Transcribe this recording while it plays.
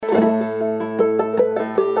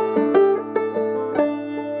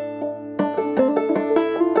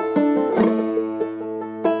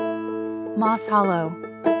Moss Hollow,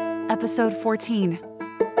 Episode 14,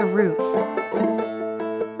 The Roots.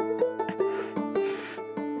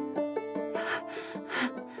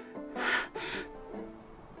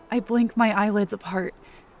 I blink my eyelids apart.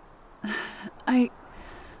 I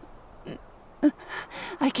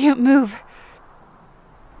can't move.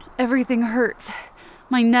 Everything hurts.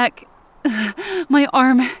 My neck, my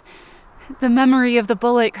arm. The memory of the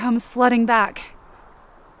bullet comes flooding back.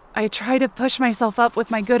 I try to push myself up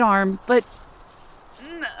with my good arm, but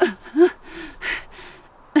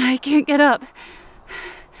I can't get up.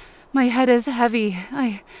 My head is heavy.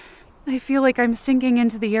 I feel like I'm sinking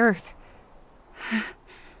into the earth.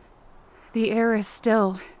 The air is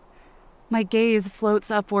still. My gaze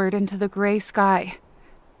floats upward into the gray sky.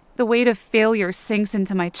 The weight of failure sinks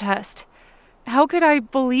into my chest. How could I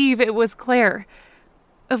believe it was Claire?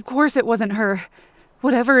 Of course it wasn't her.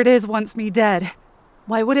 Whatever it is wants me dead.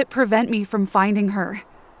 Why would it prevent me from finding her?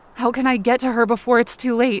 How can I get to her before it's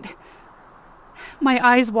too late? My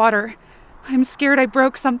eyes water. I'm scared I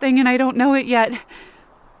broke something and I don't know it yet.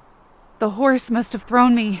 The horse must have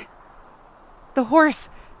thrown me. The horse...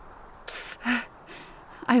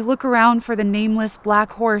 I look around for the nameless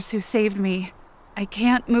black horse who saved me. I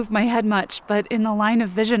can't move my head much, but in the line of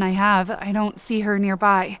vision I have, I don't see her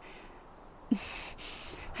nearby.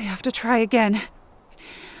 I have to try again.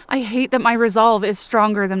 I hate that my resolve is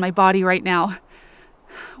stronger than my body right now.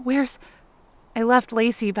 I left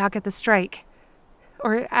Lacey back at the strike.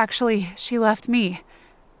 Or actually, she left me.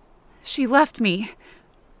 She left me.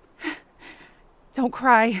 Don't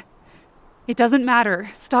cry. It doesn't matter.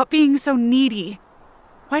 Stop being so needy.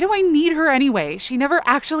 Why do I need her anyway? She never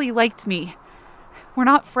actually liked me. We're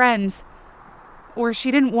not friends. Or she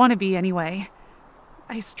didn't want to be anyway.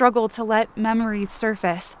 I struggle to let memories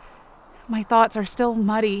surface. My thoughts are still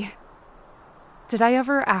muddy. Did I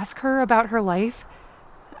ever ask her about her life?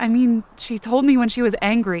 I mean, she told me when she was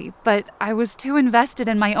angry, but I was too invested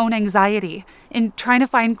in my own anxiety, in trying to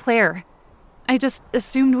find Claire. I just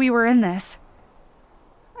assumed we were in this.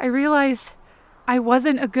 I realized I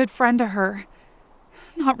wasn't a good friend to her.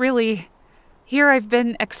 Not really. Here I've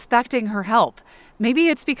been expecting her help. Maybe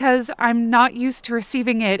it's because I'm not used to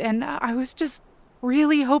receiving it, and I was just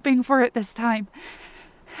really hoping for it this time.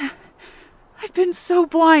 I've been so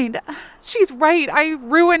blind. She's right. I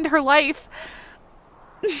ruined her life.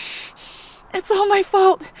 It's all my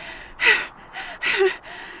fault.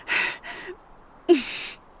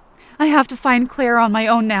 I have to find Claire on my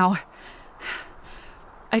own now.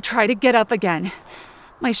 I try to get up again.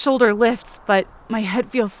 My shoulder lifts, but my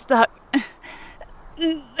head feels stuck.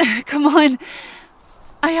 Come on.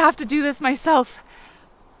 I have to do this myself.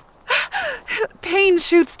 Pain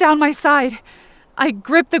shoots down my side. I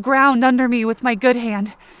grip the ground under me with my good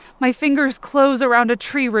hand. My fingers close around a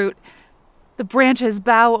tree root. The branches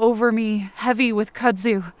bow over me, heavy with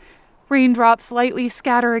kudzu. Raindrops lightly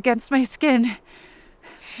scatter against my skin.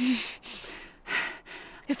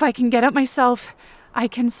 If I can get up myself, I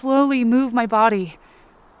can slowly move my body.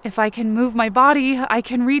 If I can move my body, I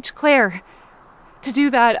can reach Claire. To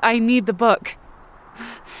do that, I need the book.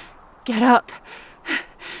 Get up.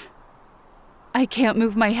 I can't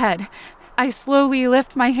move my head. I slowly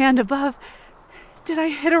lift my hand above. Did I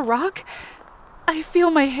hit a rock? I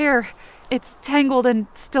feel my hair. It's tangled and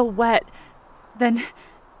still wet. Then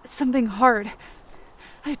something hard.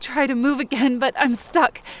 I try to move again, but I'm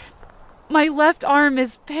stuck. My left arm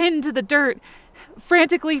is pinned to the dirt.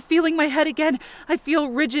 Frantically feeling my head again, I feel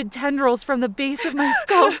rigid tendrils from the base of my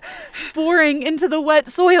skull boring into the wet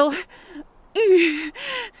soil. The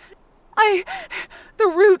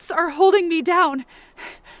roots are holding me down.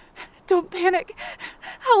 Don't panic.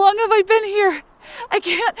 How long have I been here? I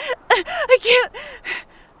can't.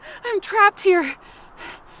 I'm trapped here.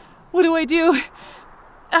 What do I do?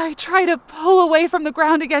 I try to pull away from the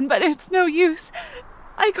ground again, but it's no use.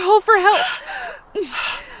 I call for help.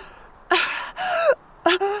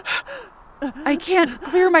 I can't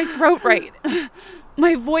clear my throat right.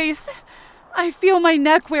 My voice... I feel my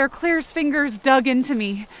neck where Claire's fingers dug into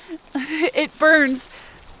me. It burns.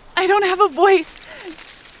 I don't have a voice.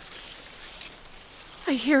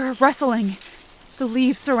 I hear a rustling. The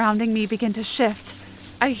leaves surrounding me begin to shift.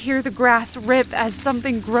 I hear the grass rip as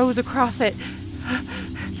something grows across it.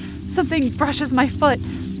 Something brushes my foot.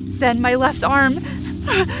 Then my left arm.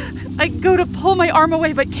 I go to pull my arm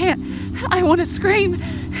away but can't. I want to scream.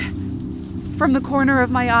 From the corner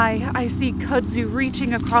of my eye, I see kudzu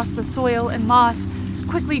reaching across the soil and moss,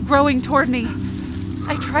 quickly growing toward me.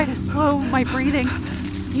 I try to slow my breathing.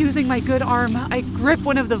 Using my good arm, I grip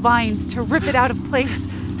one of the vines to rip it out of place,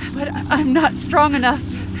 but I'm not strong enough.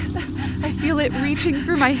 I feel it reaching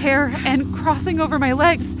through my hair and crossing over my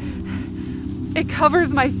legs. It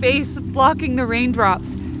covers my face, blocking the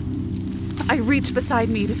raindrops. I reach beside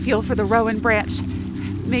me to feel for the rowan branch.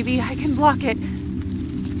 Maybe I can block it.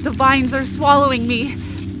 The vines are swallowing me.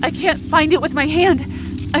 I can't find it with my hand.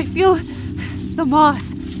 I feel the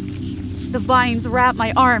moss. The vines wrap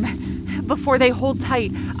my arm. Before they hold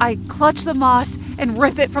tight, I clutch the moss and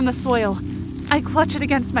rip it from the soil. I clutch it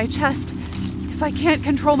against my chest. If I can't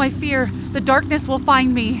control my fear, the darkness will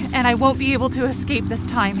find me, and I won't be able to escape this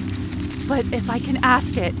time. But if I can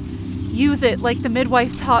ask it, use it like the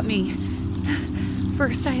midwife taught me.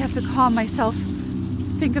 First, I have to calm myself.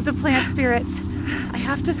 Think of the plant spirits. I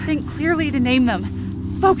have to think clearly to name them.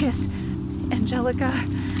 Focus. Angelica.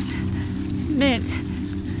 Mint.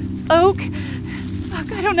 Oak.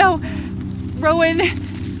 Fuck, I don't know. Rowan.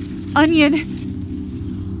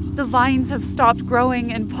 Onion. The vines have stopped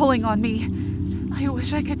growing and pulling on me. I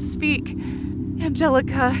wish I could speak.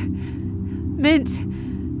 Angelica. Mint.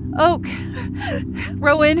 Oak.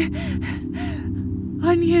 Rowan.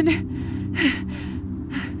 Onion.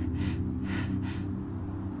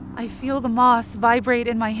 I feel the moss vibrate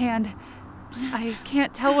in my hand. I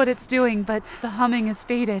can't tell what it's doing, but the humming is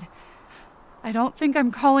faded. I don't think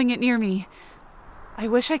I'm calling it near me. I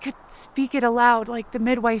wish I could speak it aloud like the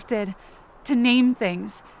midwife did, to name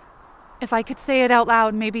things. If I could say it out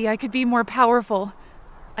loud, maybe I could be more powerful.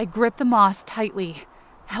 I grip the moss tightly.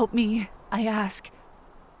 Help me, I ask.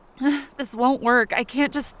 This won't work. I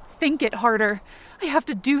can't just think it harder. I have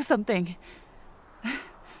to do something.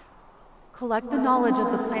 Collect the knowledge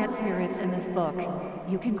of the plant spirits in this book.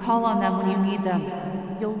 You can call on them when you need them.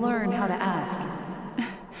 You'll learn how to ask.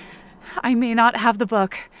 I may not have the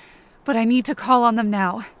book, but I need to call on them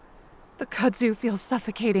now. The kudzu feels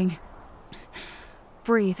suffocating.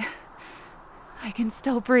 Breathe. I can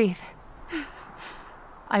still breathe.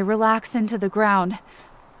 I relax into the ground.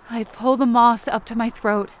 I pull the moss up to my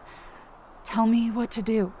throat. Tell me what to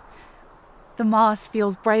do. The moss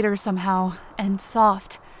feels brighter somehow and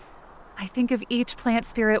soft. I think of each plant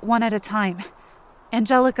spirit one at a time.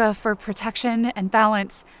 Angelica for protection and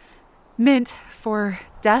balance. Mint for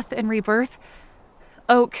death and rebirth.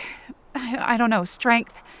 Oak, I don't know,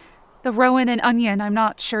 strength. The rowan and onion, I'm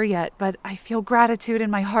not sure yet, but I feel gratitude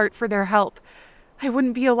in my heart for their help. I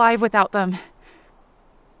wouldn't be alive without them.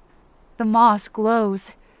 The moss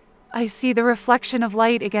glows. I see the reflection of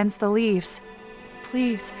light against the leaves.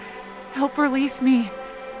 Please, help release me.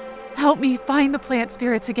 Help me find the plant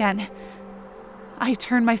spirits again. I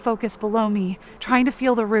turn my focus below me, trying to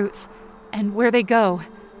feel the roots, and where they go.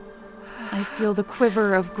 I feel the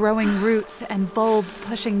quiver of growing roots and bulbs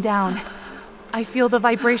pushing down. I feel the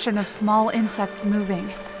vibration of small insects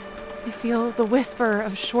moving. I feel the whisper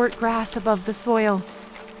of short grass above the soil.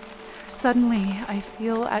 Suddenly, I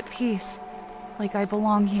feel at peace, like I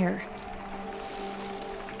belong here.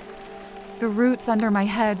 The roots under my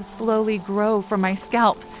head slowly grow from my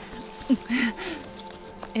scalp.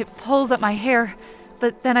 It pulls at my hair,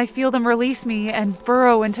 but then I feel them release me and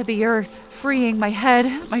burrow into the earth, freeing my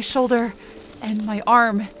head, my shoulder, and my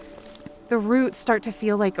arm. The roots start to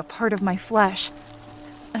feel like a part of my flesh.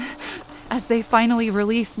 As they finally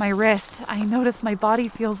release my wrist, I notice my body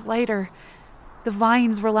feels lighter. The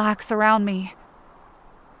vines relax around me.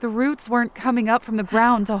 The roots weren't coming up from the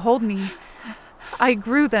ground to hold me. I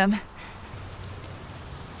grew them.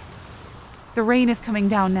 The rain is coming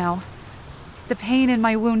down now. The pain in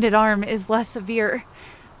my wounded arm is less severe.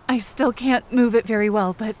 I still can't move it very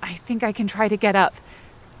well, but I think I can try to get up.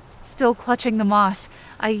 Still clutching the moss,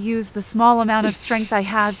 I use the small amount of strength I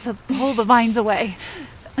had to pull the vines away.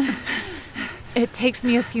 It takes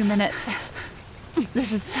me a few minutes.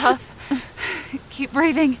 This is tough. Keep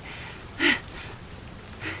breathing.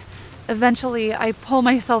 Eventually, I pull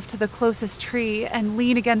myself to the closest tree and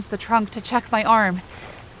lean against the trunk to check my arm.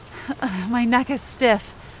 My neck is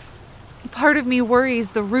stiff. Part of me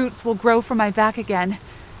worries the roots will grow from my back again.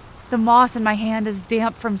 The moss in my hand is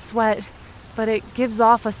damp from sweat, but it gives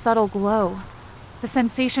off a subtle glow. The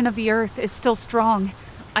sensation of the earth is still strong.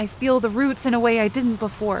 I feel the roots in a way I didn't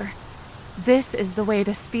before. This is the way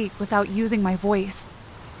to speak without using my voice.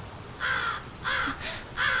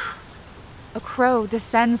 A crow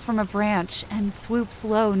descends from a branch and swoops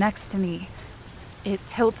low next to me. It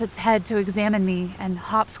tilts its head to examine me and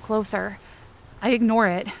hops closer. I ignore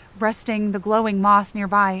it, resting the glowing moss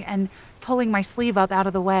nearby and pulling my sleeve up out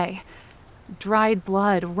of the way. Dried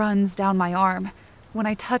blood runs down my arm. When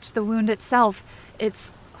I touch the wound itself,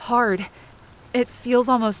 it's hard. It feels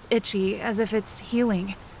almost itchy, as if it's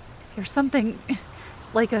healing. There's something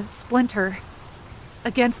like a splinter.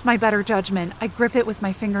 Against my better judgment, I grip it with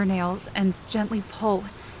my fingernails and gently pull.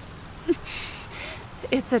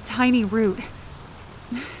 It's a tiny root.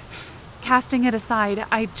 Casting it aside,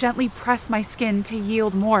 I gently press my skin to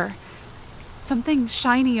yield more. Something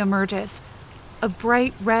shiny emerges, a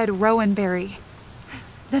bright red rowan berry.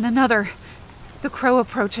 Then another. The crow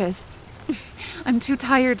approaches. I'm too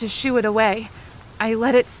tired to shoo it away. I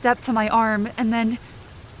let it step to my arm, and then,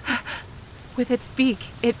 with its beak,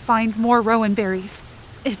 it finds more rowan berries.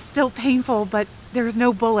 It's still painful, but there's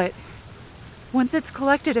no bullet. Once it's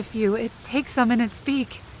collected a few, it takes some in its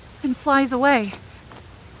beak and flies away.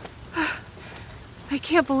 I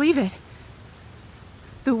can't believe it.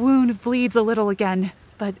 The wound bleeds a little again,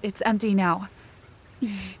 but it's empty now.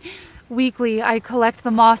 Weakly, I collect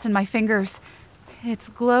the moss in my fingers. Its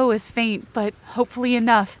glow is faint, but hopefully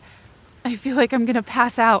enough. I feel like I'm gonna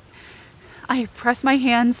pass out. I press my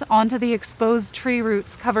hands onto the exposed tree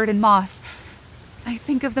roots covered in moss. I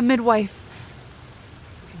think of the midwife.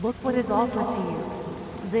 Look what is offered to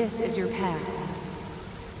you. This is your path.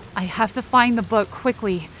 I have to find the book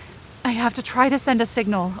quickly. I have to try to send a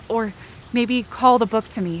signal, or maybe call the book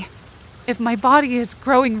to me. If my body is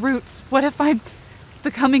growing roots, what if I'm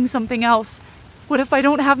becoming something else? What if I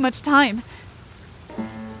don't have much time?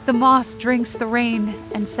 The moss drinks the rain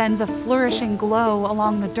and sends a flourishing glow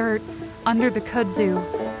along the dirt under the kudzu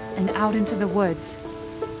and out into the woods.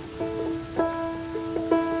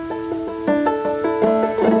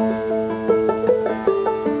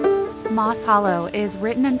 Moss Hollow is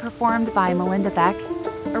written and performed by Melinda Beck.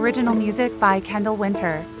 Original music by Kendall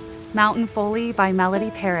Winter. Mountain Foley by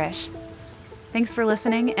Melody Parrish. Thanks for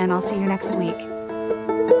listening, and I'll see you next week.